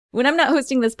When I'm not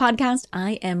hosting this podcast,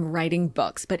 I am writing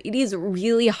books, but it is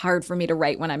really hard for me to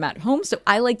write when I'm at home, so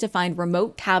I like to find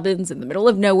remote cabins in the middle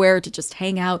of nowhere to just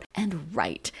hang out and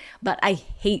write. But I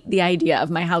hate the idea of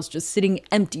my house just sitting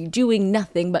empty, doing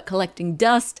nothing but collecting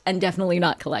dust and definitely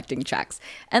not collecting checks.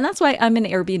 And that's why I'm an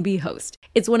Airbnb host.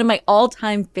 It's one of my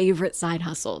all-time favorite side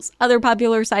hustles. Other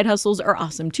popular side hustles are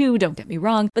awesome too, don't get me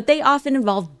wrong, but they often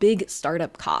involve big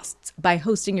startup costs. By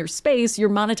hosting your space, you're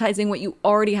monetizing what you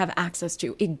already have access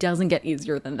to. It doesn't get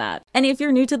easier than that. And if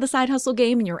you're new to the side hustle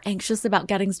game and you're anxious about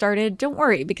getting started, don't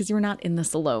worry, because you're not in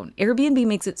this alone. Airbnb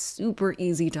makes it super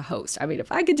easy to host. I mean,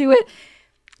 if I could do it,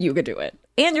 you could do it.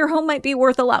 And your home might be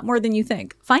worth a lot more than you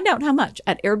think. Find out how much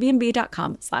at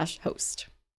airbnb.com/host.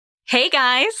 Hey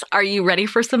guys, are you ready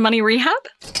for some money rehab?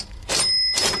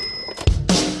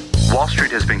 Wall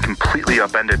Street has been completely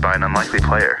upended by an unlikely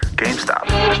player, GameStop.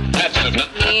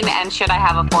 And should I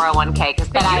have a 401k? Because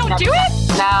then I don't do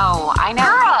it? No, I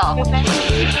know.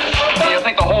 You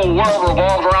think the whole world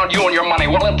revolves around you and your money?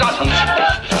 Well, it doesn't.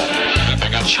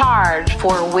 Charge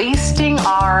for wasting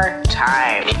our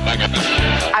time.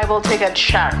 I will take a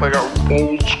check like a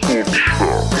old school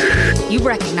check. You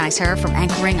recognize her from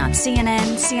anchoring on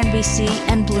CNN, CNBC,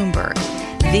 and Bloomberg.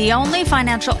 The only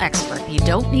financial expert you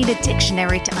don't need a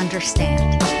dictionary to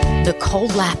understand, Nicole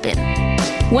Lapin.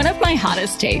 One of my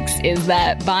hottest takes is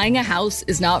that buying a house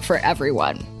is not for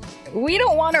everyone. We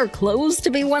don't want our clothes to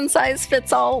be one size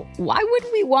fits all. Why would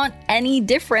we want any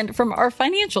different from our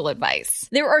financial advice?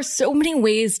 There are so many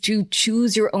ways to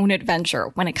choose your own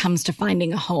adventure when it comes to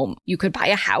finding a home. You could buy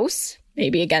a house,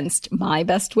 maybe against my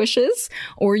best wishes,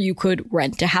 or you could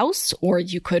rent a house, or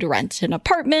you could rent an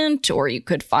apartment, or you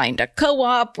could find a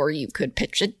co-op, or you could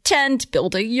pitch a tent,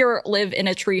 build a yurt, live in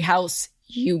a treehouse.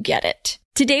 You get it.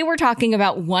 Today, we're talking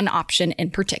about one option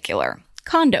in particular.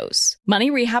 Condos.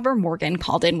 Money rehabber Morgan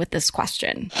called in with this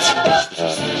question.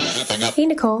 Hey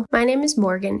Nicole, my name is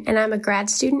Morgan and I'm a grad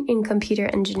student in computer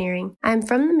engineering. I'm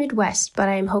from the Midwest, but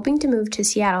I am hoping to move to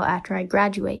Seattle after I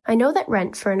graduate. I know that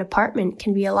rent for an apartment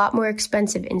can be a lot more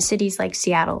expensive in cities like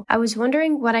Seattle. I was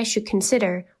wondering what I should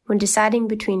consider when deciding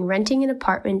between renting an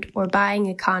apartment or buying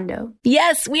a condo.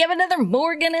 Yes, we have another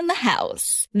Morgan in the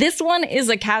house. This one is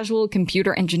a casual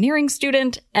computer engineering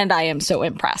student, and I am so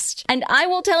impressed. And I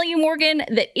will tell you, Morgan,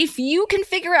 that if you can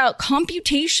figure out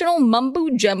computational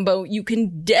mumbo-jumbo, you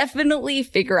can definitely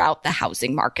figure out the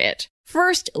housing market.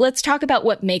 First, let's talk about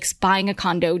what makes buying a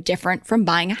condo different from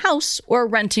buying a house or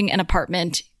renting an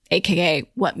apartment, aka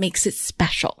what makes it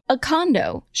special. A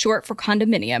condo, short for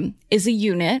condominium, is a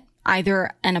unit, either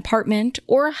an apartment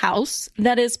or a house,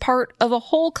 that is part of a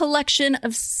whole collection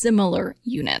of similar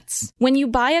units. When you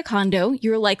buy a condo,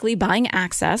 you're likely buying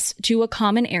access to a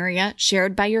common area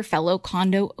shared by your fellow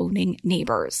condo-owning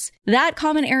neighbors. That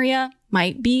common area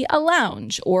might be a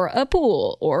lounge or a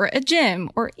pool or a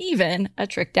gym or even a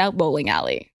tricked-out bowling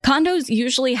alley. Condos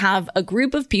usually have a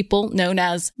group of people known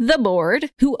as the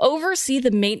board who oversee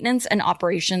the maintenance and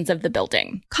operations of the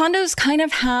building. Condos kind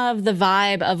of have the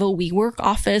vibe of a WeWork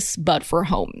office, but for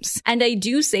homes. And I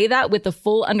do say that with the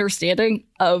full understanding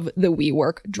of the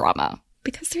WeWork drama,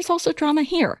 because there's also drama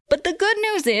here. But the good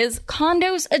news is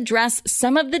condos address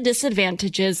some of the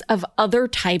disadvantages of other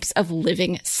types of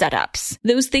living setups.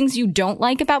 Those things you don't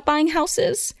like about buying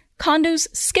houses, condos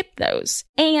skip those.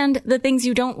 And the things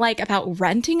you don't like about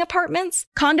renting apartments,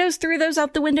 condos threw those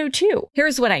out the window too.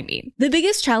 Here's what I mean. The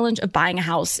biggest challenge of buying a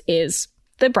house is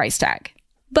the price tag.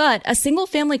 But a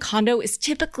single-family condo is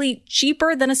typically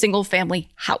cheaper than a single-family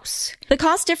house. The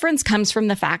cost difference comes from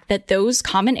the fact that those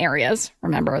common areas,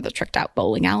 remember the tricked-out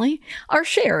bowling alley, are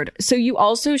shared, so you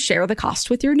also share the cost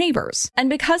with your neighbors. And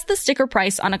because the sticker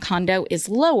price on a condo is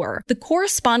lower, the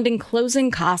corresponding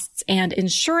closing costs and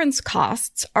insurance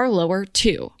costs are lower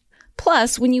too.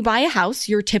 Plus, when you buy a house,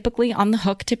 you're typically on the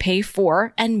hook to pay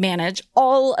for and manage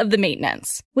all of the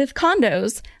maintenance. With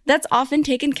condos, that's often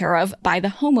taken care of by the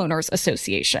homeowners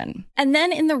association. And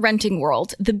then in the renting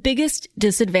world, the biggest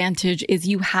disadvantage is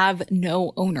you have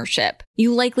no ownership.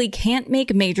 You likely can't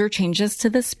make major changes to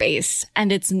the space,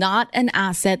 and it's not an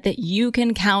asset that you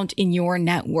can count in your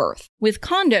net worth. With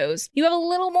condos, you have a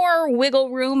little more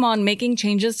wiggle room on making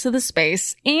changes to the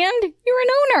space, and you're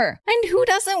an owner. And who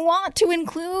doesn't want to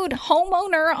include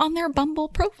homeowner on their Bumble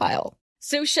profile?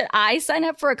 So should I sign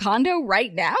up for a condo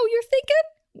right now, you're thinking?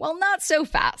 Well, not so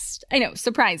fast. I know,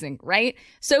 surprising, right?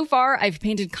 So far, I've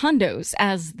painted condos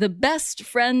as the best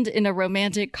friend in a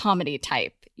romantic comedy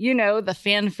type. You know, the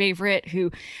fan favorite who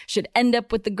should end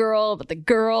up with the girl, but the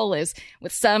girl is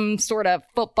with some sort of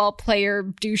football player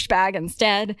douchebag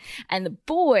instead. And the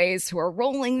boys who are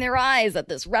rolling their eyes at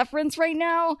this reference right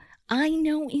now, I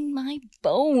know in my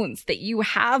bones that you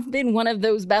have been one of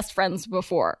those best friends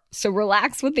before, so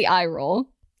relax with the eye roll.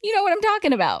 You know what I'm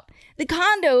talking about. The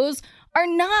condos are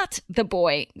not the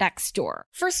boy next door.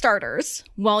 For starters,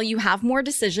 while you have more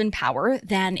decision power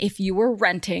than if you were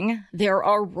renting, there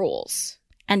are rules.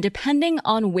 And depending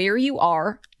on where you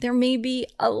are, there may be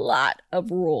a lot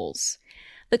of rules.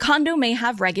 The condo may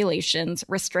have regulations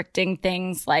restricting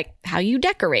things like how you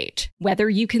decorate, whether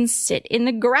you can sit in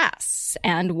the grass,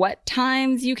 and what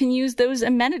times you can use those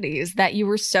amenities that you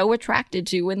were so attracted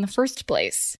to in the first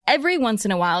place. Every once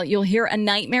in a while, you'll hear a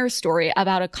nightmare story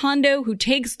about a condo who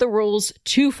takes the rules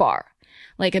too far.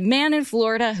 Like a man in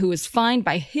Florida who was fined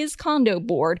by his condo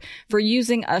board for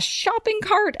using a shopping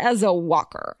cart as a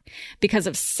walker because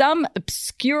of some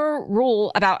obscure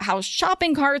rule about how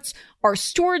shopping carts are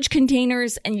storage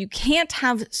containers and you can't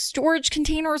have storage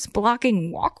containers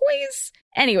blocking walkways.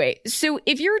 Anyway, so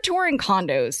if you're touring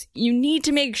condos, you need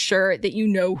to make sure that you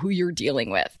know who you're dealing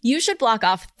with. You should block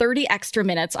off 30 extra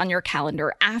minutes on your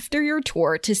calendar after your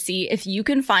tour to see if you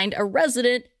can find a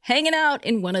resident hanging out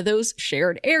in one of those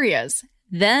shared areas.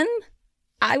 Then,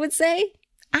 I would say,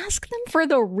 ask them for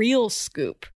the real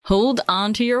scoop. Hold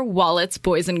on to your wallets,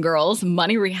 boys and girls.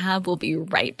 Money Rehab will be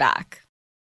right back.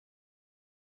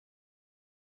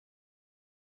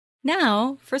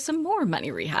 Now for some more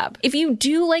Money Rehab. If you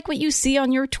do like what you see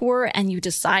on your tour and you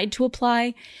decide to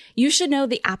apply, you should know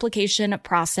the application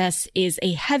process is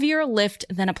a heavier lift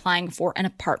than applying for an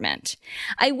apartment.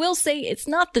 I will say it's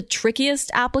not the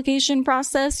trickiest application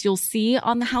process you'll see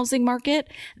on the housing market.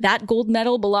 That gold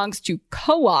medal belongs to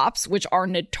co-ops, which are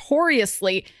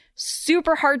notoriously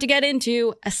super hard to get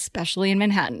into, especially in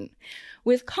Manhattan.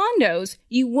 With condos,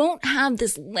 you won't have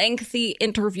this lengthy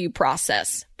interview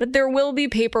process, but there will be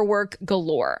paperwork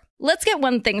galore. Let's get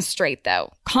one thing straight,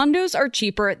 though. Condos are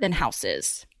cheaper than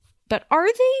houses. But are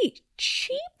they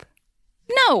cheap?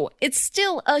 No, it's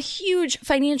still a huge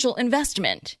financial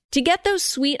investment. To get those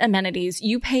sweet amenities,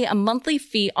 you pay a monthly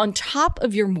fee on top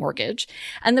of your mortgage,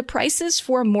 and the prices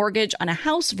for a mortgage on a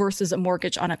house versus a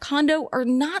mortgage on a condo are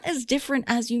not as different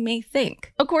as you may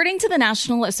think. According to the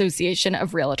National Association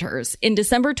of Realtors, in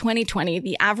December 2020,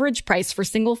 the average price for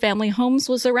single-family homes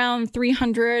was around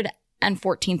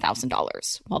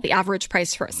 $314,000, while the average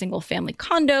price for a single-family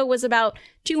condo was about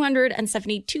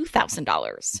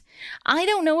 $272,000. I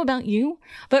don't know about you,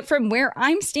 but from where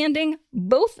I'm standing,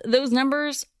 both those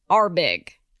numbers are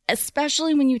big,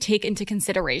 especially when you take into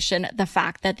consideration the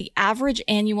fact that the average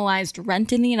annualized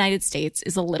rent in the United States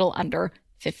is a little under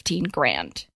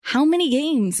 $15,000. How many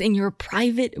games in your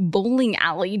private bowling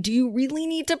alley do you really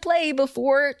need to play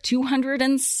before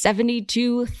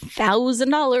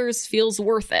 $272,000 feels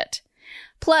worth it?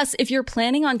 Plus, if you're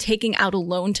planning on taking out a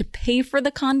loan to pay for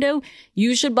the condo,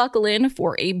 you should buckle in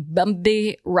for a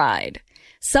bumpy ride.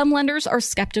 Some lenders are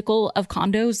skeptical of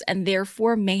condos and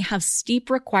therefore may have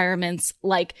steep requirements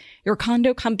like your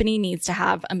condo company needs to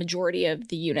have a majority of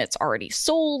the units already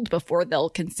sold before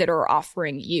they'll consider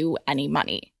offering you any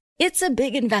money. It's a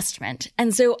big investment,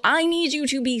 and so I need you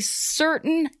to be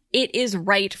certain it is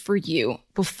right for you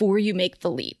before you make the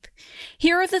leap.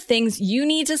 Here are the things you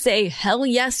need to say hell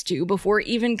yes to before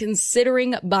even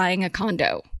considering buying a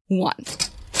condo. 1.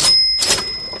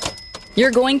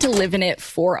 You're going to live in it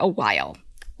for a while.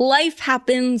 Life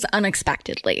happens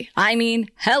unexpectedly. I mean,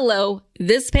 hello,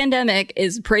 this pandemic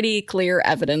is pretty clear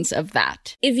evidence of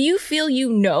that. If you feel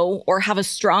you know or have a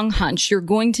strong hunch you're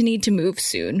going to need to move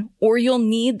soon, or you'll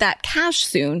need that cash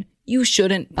soon, you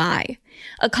shouldn't buy.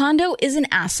 A condo is an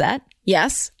asset,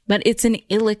 yes, but it's an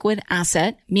illiquid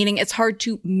asset, meaning it's hard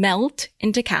to melt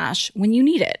into cash when you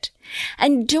need it.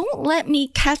 And don't let me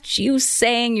catch you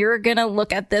saying you're gonna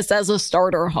look at this as a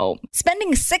starter home.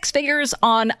 Spending 6 figures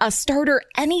on a starter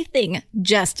anything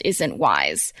just isn't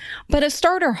wise. But a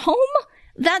starter home?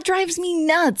 That drives me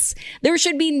nuts. There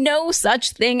should be no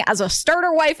such thing as a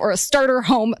starter wife or a starter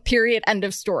home, period, end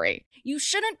of story. You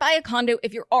shouldn't buy a condo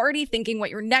if you're already thinking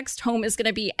what your next home is going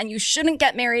to be, and you shouldn't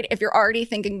get married if you're already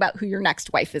thinking about who your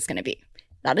next wife is going to be.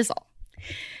 That is all.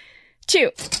 2,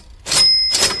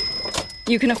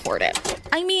 you can afford it.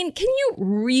 I mean, can you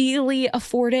really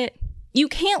afford it? You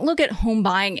can't look at home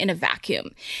buying in a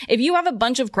vacuum. If you have a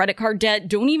bunch of credit card debt,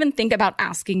 don't even think about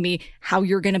asking me how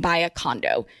you're going to buy a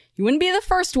condo. You wouldn't be the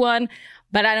first one,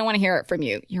 but I don't want to hear it from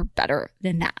you. You're better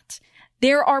than that.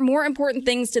 There are more important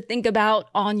things to think about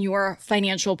on your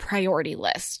financial priority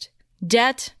list.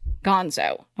 Debt,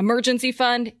 gonzo. Emergency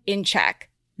fund, in check.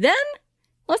 Then,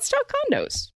 let's talk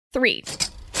condos. 3,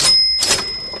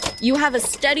 you have a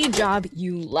steady job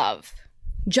you love.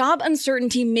 Job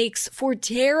uncertainty makes for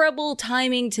terrible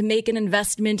timing to make an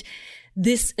investment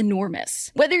this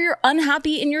enormous. Whether you're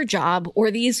unhappy in your job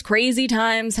or these crazy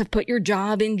times have put your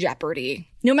job in jeopardy,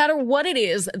 no matter what it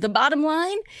is, the bottom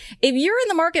line, if you're in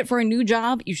the market for a new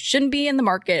job, you shouldn't be in the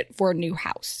market for a new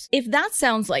house. If that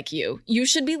sounds like you, you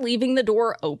should be leaving the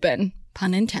door open,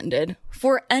 pun intended,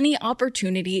 for any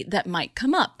opportunity that might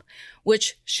come up,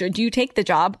 which, should you take the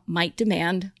job, might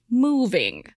demand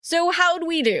moving. So how'd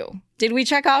we do? Did we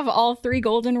check off all 3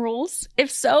 golden rules? If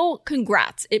so,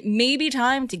 congrats. It may be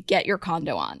time to get your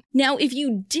condo on. Now, if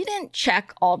you didn't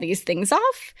check all these things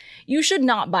off, you should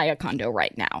not buy a condo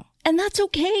right now. And that's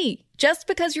okay. Just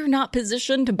because you're not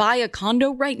positioned to buy a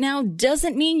condo right now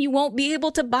doesn't mean you won't be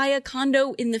able to buy a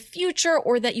condo in the future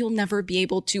or that you'll never be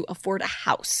able to afford a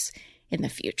house in the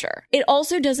future. It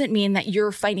also doesn't mean that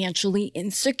you're financially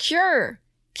insecure.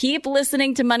 Keep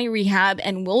listening to Money Rehab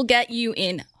and we'll get you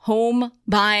in home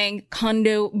buying,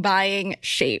 condo buying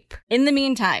shape. In the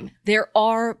meantime, there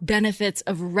are benefits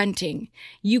of renting.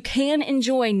 You can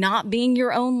enjoy not being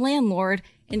your own landlord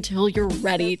until you're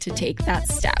ready to take that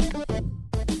step.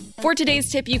 For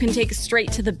today's tip, you can take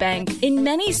straight to the bank. In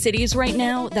many cities right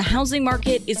now, the housing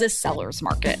market is a seller's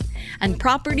market, and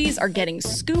properties are getting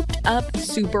scooped up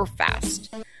super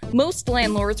fast. Most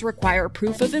landlords require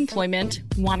proof of employment,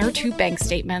 1 or 2 bank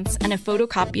statements, and a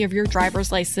photocopy of your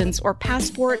driver's license or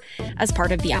passport as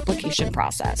part of the application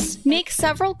process. Make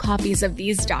several copies of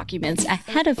these documents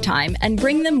ahead of time and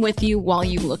bring them with you while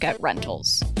you look at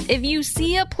rentals. If you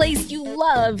see a place you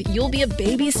love, you'll be a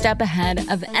baby step ahead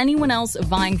of anyone else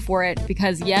vying for it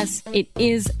because, yes, it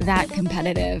is that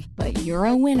competitive, but you're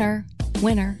a winner.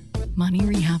 Winner. Money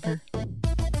Rehabber.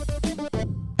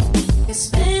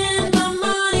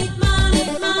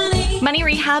 Money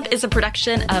Rehab is a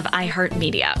production of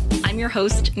iHeartMedia. I'm your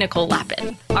host, Nicole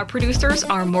Lappin. Our producers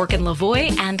are Morgan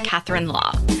Lavoie and Catherine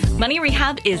Law. Money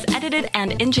Rehab is edited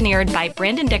and engineered by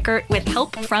Brandon Dickert with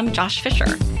help from Josh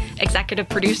Fisher. Executive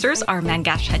producers are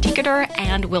Mangesh Hattikudur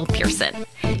and Will Pearson.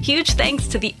 Huge thanks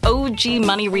to the OG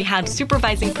Money Rehab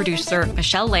supervising producer,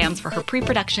 Michelle Lambs, for her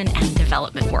pre-production and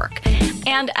development work.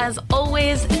 And as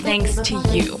always, thanks to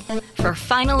you for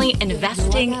finally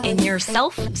investing in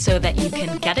yourself so that you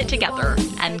can get it together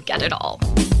and get it all.